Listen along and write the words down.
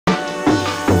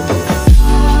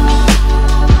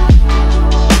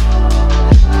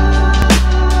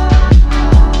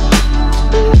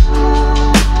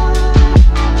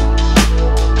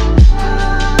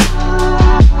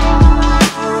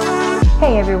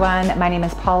everyone, my name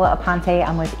is Paula Aponte.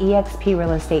 I'm with eXp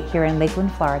Real Estate here in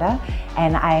Lakeland, Florida,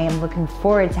 and I am looking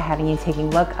forward to having you taking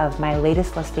a look of my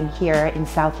latest listing here in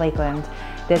South Lakeland.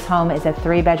 This home is a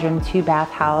 3-bedroom, 2-bath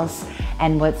house,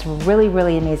 and what's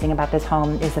really amazing about this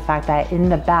home is the fact that in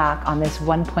the back on this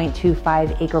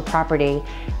 1.25 acre property,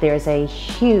 there's a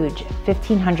huge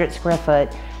 1,500 square foot,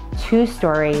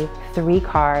 2-story,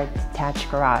 3-car detached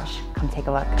garage. Come take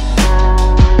a look.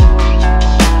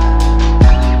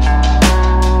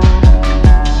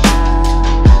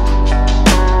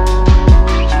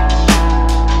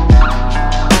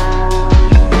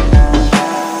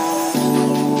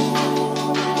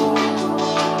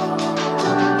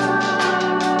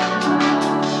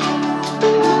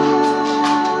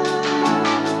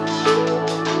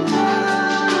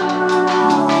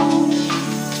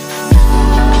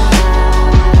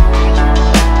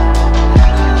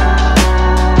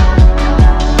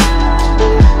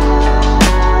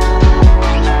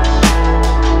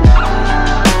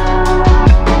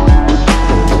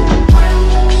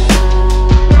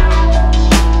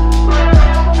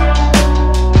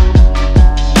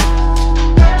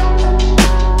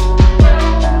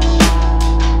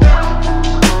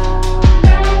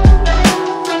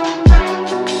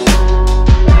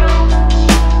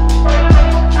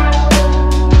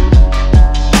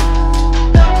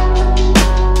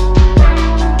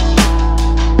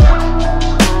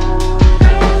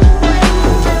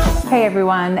 Hey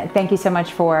everyone, thank you so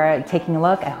much for taking a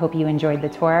look. I hope you enjoyed the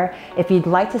tour. If you'd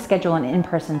like to schedule an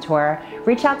in-person tour,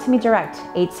 reach out to me direct,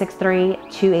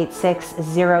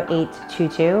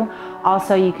 863-286-0822.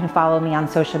 Also, you can follow me on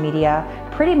social media,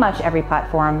 pretty much every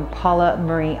platform, Paula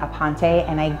Marie Aponte,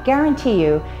 and I guarantee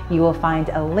you will find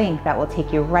a link that will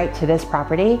take you right to this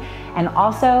property. And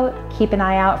also, keep an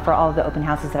eye out for all of the open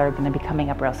houses that are going to be coming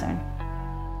up real soon.